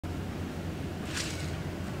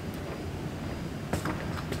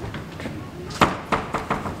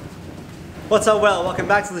What's up, well, welcome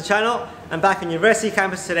back to the channel. I'm back on university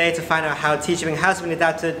campus today to find out how teaching has been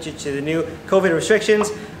adapted due to the new COVID restrictions.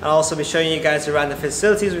 I'll also be showing you guys around the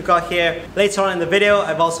facilities we've got here. Later on in the video,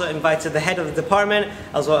 I've also invited the head of the department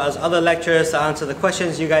as well as other lecturers to answer the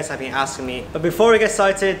questions you guys have been asking me. But before we get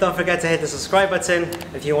started, don't forget to hit the subscribe button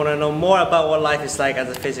if you want to know more about what life is like as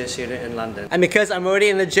a physio student in London. And because I'm already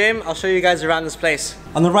in the gym, I'll show you guys around this place.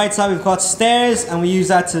 On the right side, we've got stairs, and we use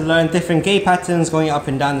that to learn different gait patterns going up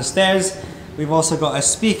and down the stairs. We've also got a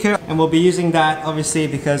speaker, and we'll be using that obviously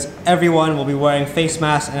because everyone will be wearing face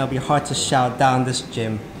masks and it'll be hard to shout down this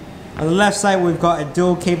gym. On the left side, we've got a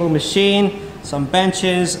dual cable machine, some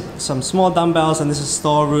benches, some small dumbbells, and this is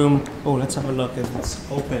storeroom. Oh, let's have a look if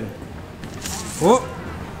it's open. Oh,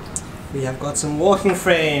 we have got some walking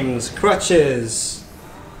frames, crutches.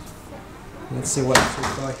 Let's see what else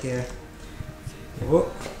we've got here.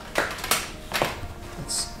 Oh,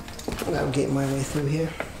 let's navigate my way through here.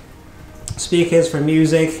 Speakers for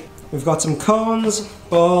music. We've got some cones,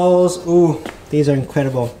 balls. Ooh, these are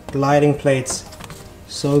incredible. Gliding plates.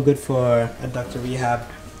 So good for adductor rehab.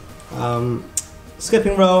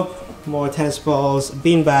 Skipping rope, more tennis balls,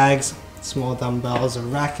 bean bags, small dumbbells,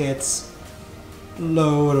 rackets,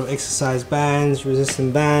 load of exercise bands,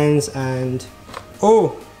 resistant bands, and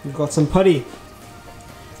oh, we've got some putty.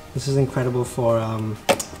 This is incredible for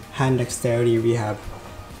hand dexterity rehab.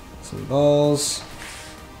 Some balls.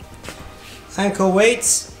 Ankle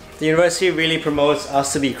weights. The university really promotes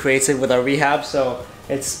us to be creative with our rehab, so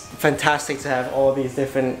it's fantastic to have all these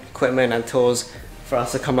different equipment and tools for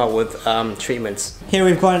us to come up with treatments. Here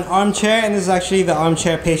we've got an armchair, and this is actually the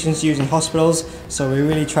armchair patients use in hospitals, so we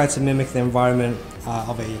really try to mimic the environment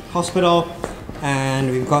of a hospital.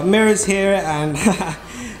 And we've got mirrors here, and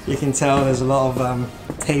you can tell there's a lot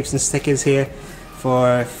of tapes and stickers here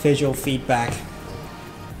for visual feedback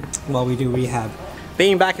while we do rehab.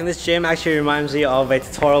 Being back in this gym actually reminds me of a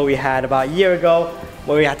tutorial we had about a year ago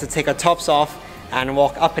where we had to take our tops off and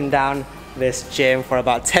walk up and down this gym for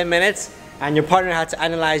about 10 minutes, and your partner had to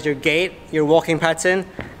analyze your gait, your walking pattern,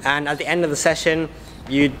 and at the end of the session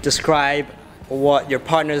you describe what your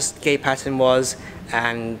partner's gait pattern was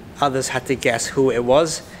and others had to guess who it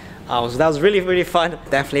was. So that was really fun,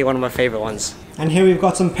 definitely one of my favorite ones. And here we've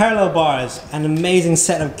got some parallel bars, an amazing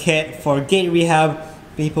set of kit for gait rehab.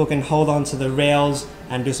 People can hold on to the rails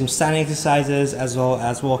and do some standing exercises as well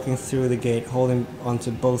as walking through the gate, holding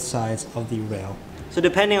onto both sides of the rail. So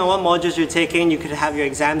depending on what modules you're taking, you could have your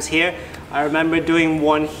exams here. I remember doing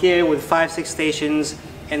one here with 5-6 stations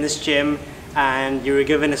in this gym, and you were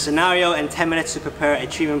given a scenario and 10 minutes to prepare a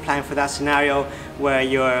treatment plan for that scenario where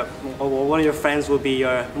one of your friends will be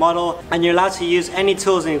your model, and you're allowed to use any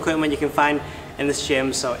tools and equipment you can find in this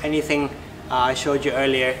gym. So anything I showed you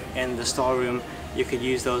earlier in the storeroom, you could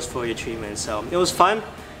use those for your treatment. So it was fun,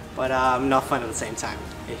 but not fun at the same time,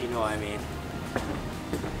 if you know what I mean.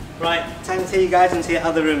 Right, time to take you guys into the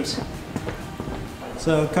other rooms.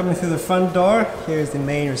 So coming through the front door, here's the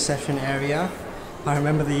main reception area. I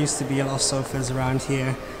remember there used to be a lot of sofas around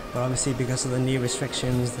here, but obviously because of the new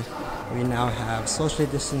restrictions, we now have socially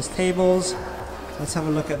distanced tables. Let's have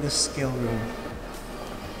a look at this skill room.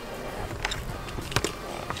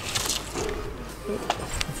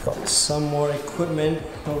 Got some more equipment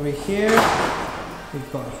over here.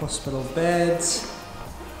 We've got hospital beds.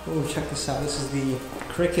 Oh, check this out. This is the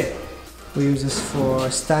cricket. We use this for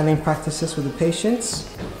standing practices with the patients.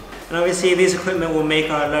 And obviously these equipment will make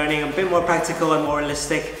our learning a bit more practical and more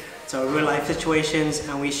realistic to our real life situations,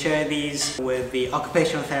 and we share these with the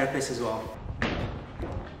occupational therapists as well.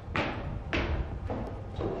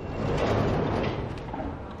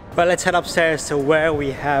 But let's head upstairs to where we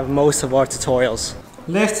have most of our tutorials.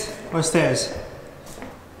 Lift or stairs?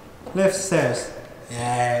 Lift, stairs.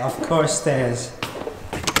 Yeah, of course stairs.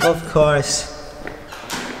 Of course.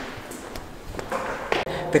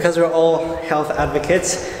 Because we're all health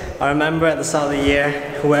advocates, I remember at the start of the year,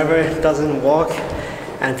 whoever doesn't walk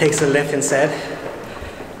and takes a lift instead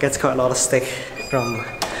gets quite a lot of stick from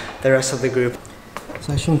the rest of the group. It's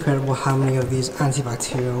actually incredible how many of these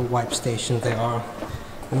antibacterial wipe stations there are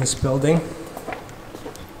in this building.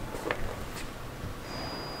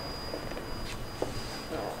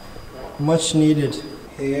 Much needed.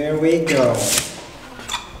 Here we go.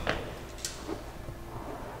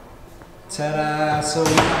 Ta-da! So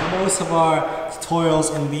we have most of our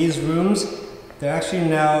tutorials in these rooms. There are actually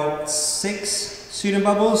now 6 student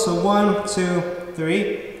bubbles. So 1, 2,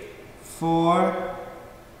 3, 4,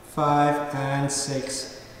 5, and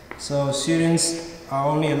 6. So students are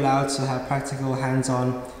only allowed to have practical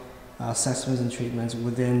hands-on assessments and treatments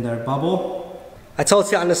within their bubble. I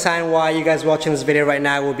totally understand why you guys watching this video right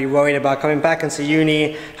now will be worried about coming back into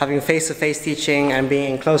uni, having face-to-face teaching and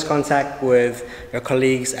being in close contact with your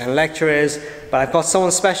colleagues and lecturers. But I've got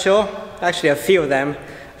someone special, actually a few of them,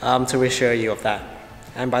 to reassure you of that.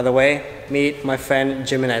 And by the way, meet my friend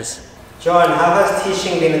Jimenez. John, how has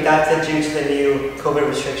teaching been adapted due to the new COVID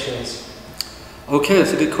restrictions? Okay,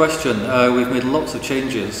 that's a good question. We've made lots of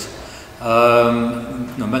changes.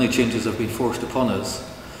 Many changes have been forced upon us.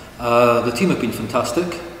 The team have been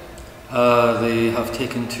fantastic. They have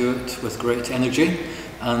taken to it with great energy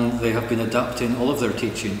and they have been adapting all of their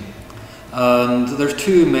teaching. And there's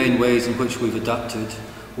two main ways in which we've adapted.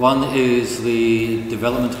 One is the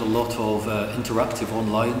development of a lot of interactive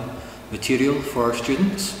online material for our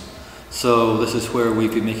students. So this is where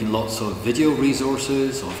we've been making lots of video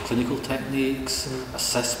resources of clinical techniques,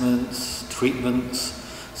 assessments, treatments,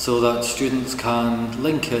 so that students can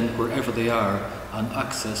link in wherever they are and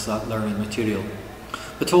access that learning material.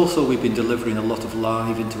 But also we've been delivering a lot of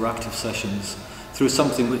live interactive sessions through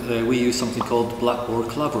something, we use something called Blackboard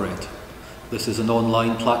Collaborate. This is an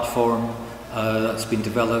online platform that's been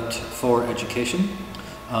developed for education,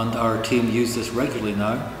 and our team use this regularly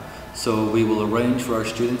now. So we will arrange for our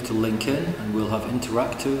students to link in and we'll have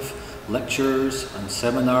interactive lectures and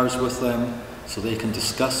seminars with them so they can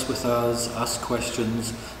discuss with us, ask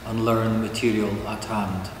questions and learn material at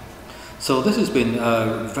hand. So this has been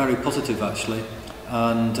very positive actually,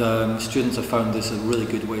 and students have found this a really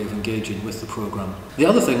good way of engaging with the programme. The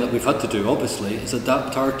other thing that we've had to do obviously is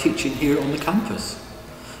adapt our teaching here on the campus.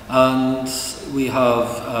 And we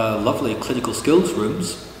have lovely clinical skills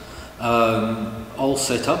rooms all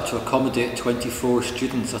set up to accommodate 24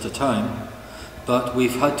 students at a time, but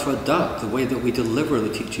we've had to adapt the way that we deliver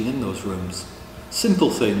the teaching in those rooms.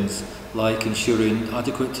 Simple things like ensuring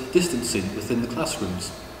adequate distancing within the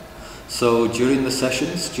classrooms. So during the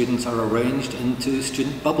sessions, students are arranged into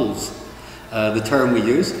student bubbles, the term we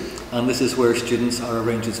use, and this is where students are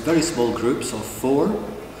arranged as very small groups of 4,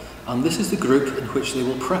 and this is the group in which they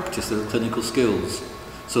will practice their clinical skills.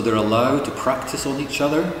 So they're allowed to practice on each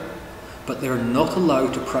other, but they're not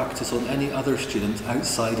allowed to practice on any other student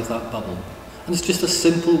outside of that bubble. And it's just a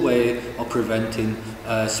simple way of preventing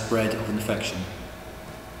spread of infection.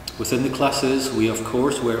 Within the classes, we of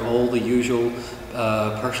course wear all the usual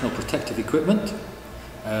personal protective equipment.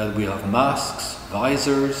 We have masks,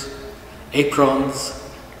 visors, aprons,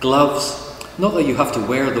 gloves. Not that you have to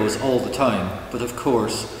wear those all the time, but of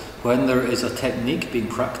course when there is a technique being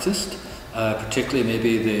practiced, particularly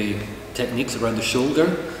maybe the techniques around the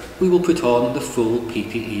shoulder, we will put on the full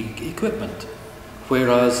PPE equipment.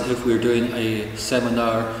 Whereas if we're doing a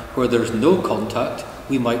seminar where there's no contact,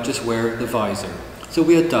 we might just wear the visor. So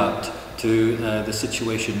we adapt to the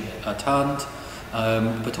situation at hand,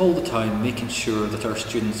 but all the time making sure that our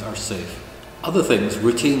students are safe. Other things,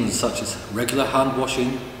 routines such as regular hand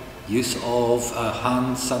washing, use of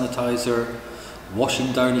hand sanitizer,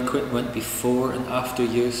 washing down equipment before and after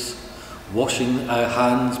use, washing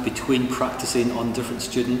hands between practicing on different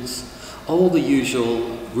students, all the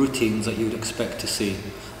usual routines that you would expect to see.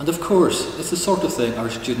 And of course, it's the sort of thing our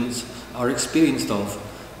students are experienced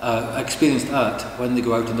at when they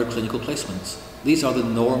go out in their clinical placements. These are the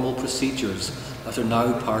normal procedures that are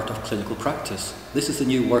now part of clinical practice. This is the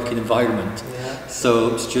new working environment. Yeah.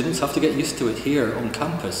 So students have to get used to it here on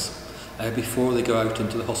campus before they go out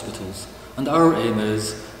into the hospitals. And our aim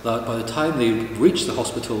is that by the time they reach the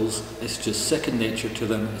hospitals, it's just second nature to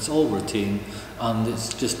them, it's all routine, and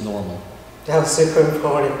it's just normal. That was super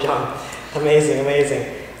informative, John. Amazing,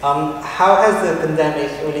 amazing. How has the pandemic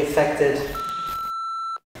really affected?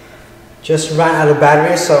 Just ran out of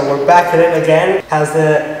battery, so we're back at it again. Has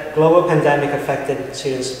the global pandemic affected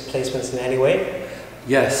students' placements in any way?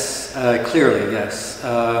 Yes, clearly yes.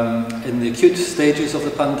 In the acute stages of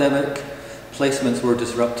the pandemic, placements were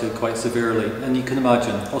disrupted quite severely, and you can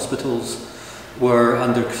imagine hospitals were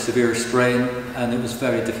under severe strain and it was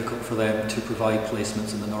very difficult for them to provide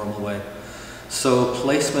placements in the normal way. So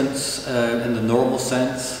placements in the normal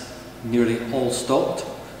sense nearly all stopped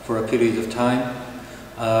for a period of time,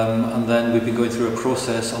 and then we've been going through a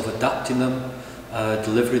process of adapting them,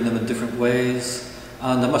 delivering them in different ways,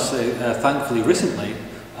 and I must say thankfully recently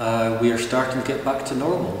we are starting to get back to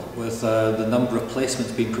normal with the number of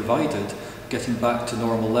placements being provided getting back to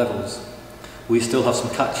normal levels. We still have some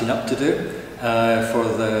catching up to do for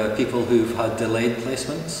the people who've had delayed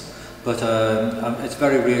placements, but it's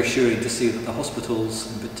very reassuring to see that the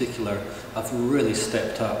hospitals in particular have really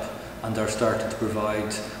stepped up and are starting to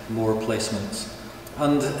provide more placements.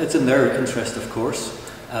 And it's in their interest, of course.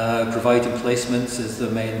 Providing placements is the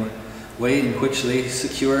main way in which they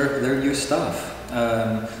secure their new staff.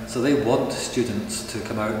 So they want students to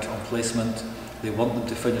come out on placement, they want them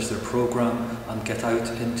to finish their programme and get out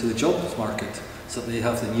into the jobs market, so that they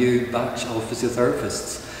have the new batch of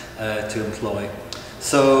physiotherapists to employ.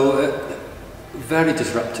 So very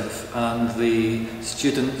disruptive, and the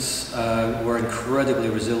students were incredibly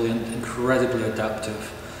resilient, incredibly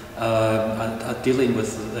adaptive at dealing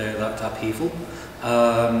with that upheaval.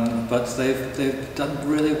 But they've done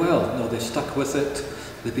really well. No, they've stuck with it.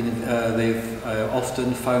 They've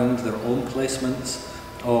often found their own placements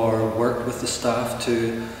or worked with the staff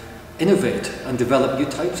to innovate and develop new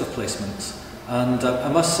types of placements. And I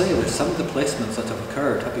must say that some of the placements that have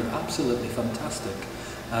occurred have been absolutely fantastic.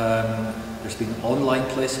 There's been online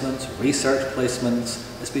placements, research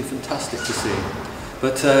placements. It's been fantastic to see.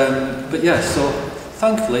 But yeah, so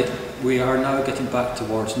thankfully we are now getting back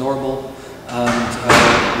towards normal,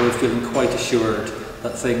 and we're feeling quite assured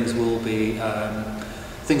that things will be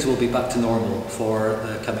back to normal for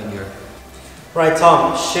the coming year. Right,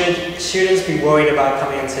 Tom, should students be worried about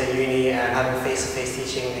coming into uni and having face-to-face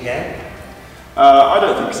teaching again? I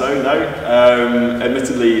don't think so, no.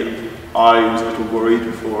 Admittedly, I was a little worried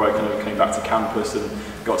before I kind of came back to campus and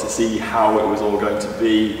got to see how it was all going to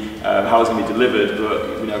be, how it was going to be delivered,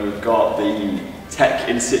 but you know, we've got the tech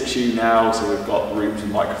in situ now, so we've got rooms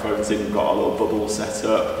with microphones in, we've got our little bubble set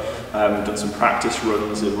up, we've done some practice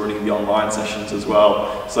runs of running the online sessions as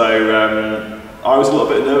well. So I was a little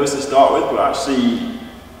bit nervous to start with, but actually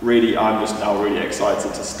really I'm just now really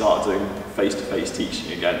excited to start doing face-to-face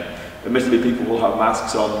teaching again. Admittedly, people will have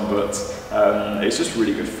masks on, but it's just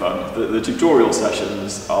really good fun. The tutorial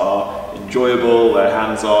sessions are enjoyable, they're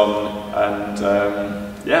hands-on, and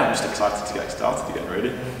yeah, I'm just excited to get started again,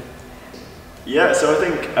 really. Yeah, so I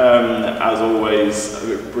think, as always,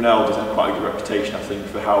 Brunel does have quite a good reputation, I think,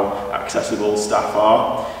 for how accessible staff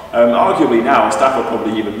are. Arguably now, staff are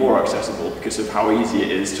probably even more accessible because of how easy it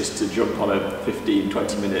is just to jump on a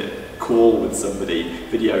 15-20 minute call with somebody,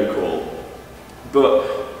 video call. But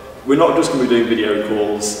we're not just going to be doing video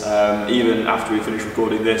calls. Even after we finish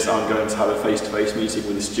recording this, I'm going to have a face-to-face meeting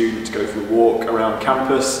with a student to go for a walk around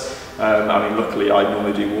campus. I mean, luckily I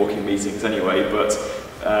normally do walking meetings anyway, but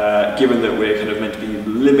given that we're kind of meant to be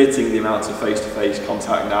limiting the amount of face-to-face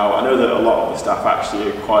contact now, I know that a lot of the staff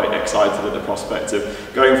actually are quite excited at the prospect of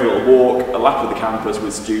going for a little walk, a lap of the campus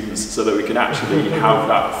with students, so that we can actually have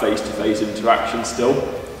that face-to-face interaction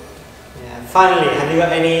still. Finally, have you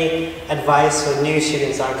got any advice for new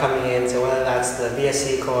students that are coming in, so whether that's the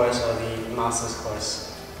BSc course or the master's course?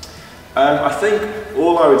 I think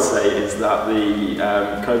all I would say is that the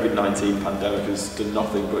COVID-19 pandemic has done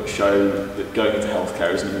nothing but show that going into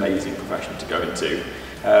healthcare is an amazing profession to go into.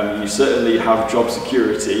 You certainly have job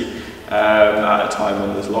security at a time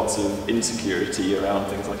when there's lots of insecurity around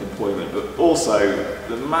things like employment, but also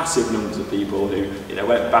the massive numbers of people who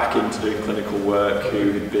went back into doing clinical work,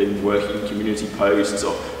 who had been working in community posts,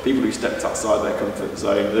 or people who stepped outside their comfort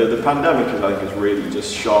zone. The pandemic, I think, has really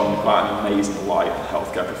just shone quite an amazing light on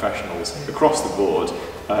healthcare professionals across the board,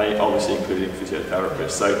 obviously including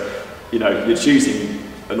physiotherapists. So, you're choosing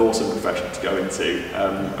an awesome profession to go into,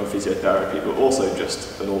 of physiotherapy, but also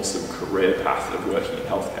just an awesome career path of working in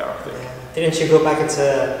healthcare, I think. Didn't you go back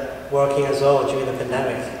into working as well during the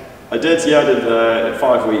pandemic? I did, yeah. I did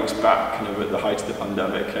 5 weeks back, kind of at the height of the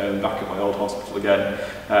pandemic, back at my old hospital again,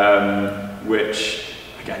 which,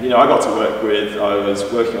 again, I got to work with. I was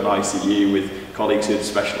working on ICU with colleagues who had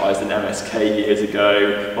specialised in MSK years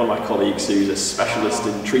ago. One of my colleagues who's a specialist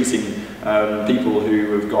in treating people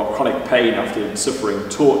who have got chronic pain after suffering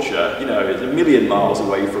torture, it's a million miles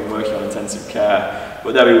away from working on intensive care.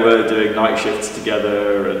 But there we were doing night shifts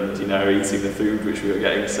together and, eating the food which we were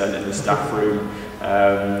getting sent in the staff room.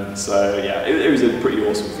 So yeah, it was a pretty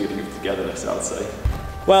awesome feeling of togetherness, I would say.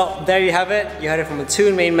 Well, there you have it. You heard it from the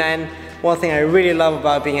two main men. One thing I really love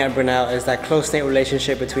about being at Brunel is that close-knit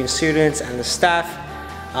relationship between students and the staff.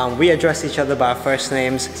 We address each other by our first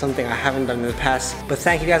names, something I haven't done in the past. But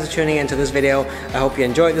thank you guys for tuning into this video. I hope you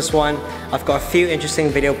enjoyed this one. I've got a few interesting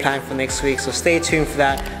videos planned for next week, so stay tuned for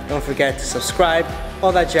that. Don't forget to subscribe,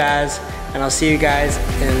 all that jazz, and I'll see you guys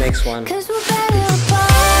in the next one.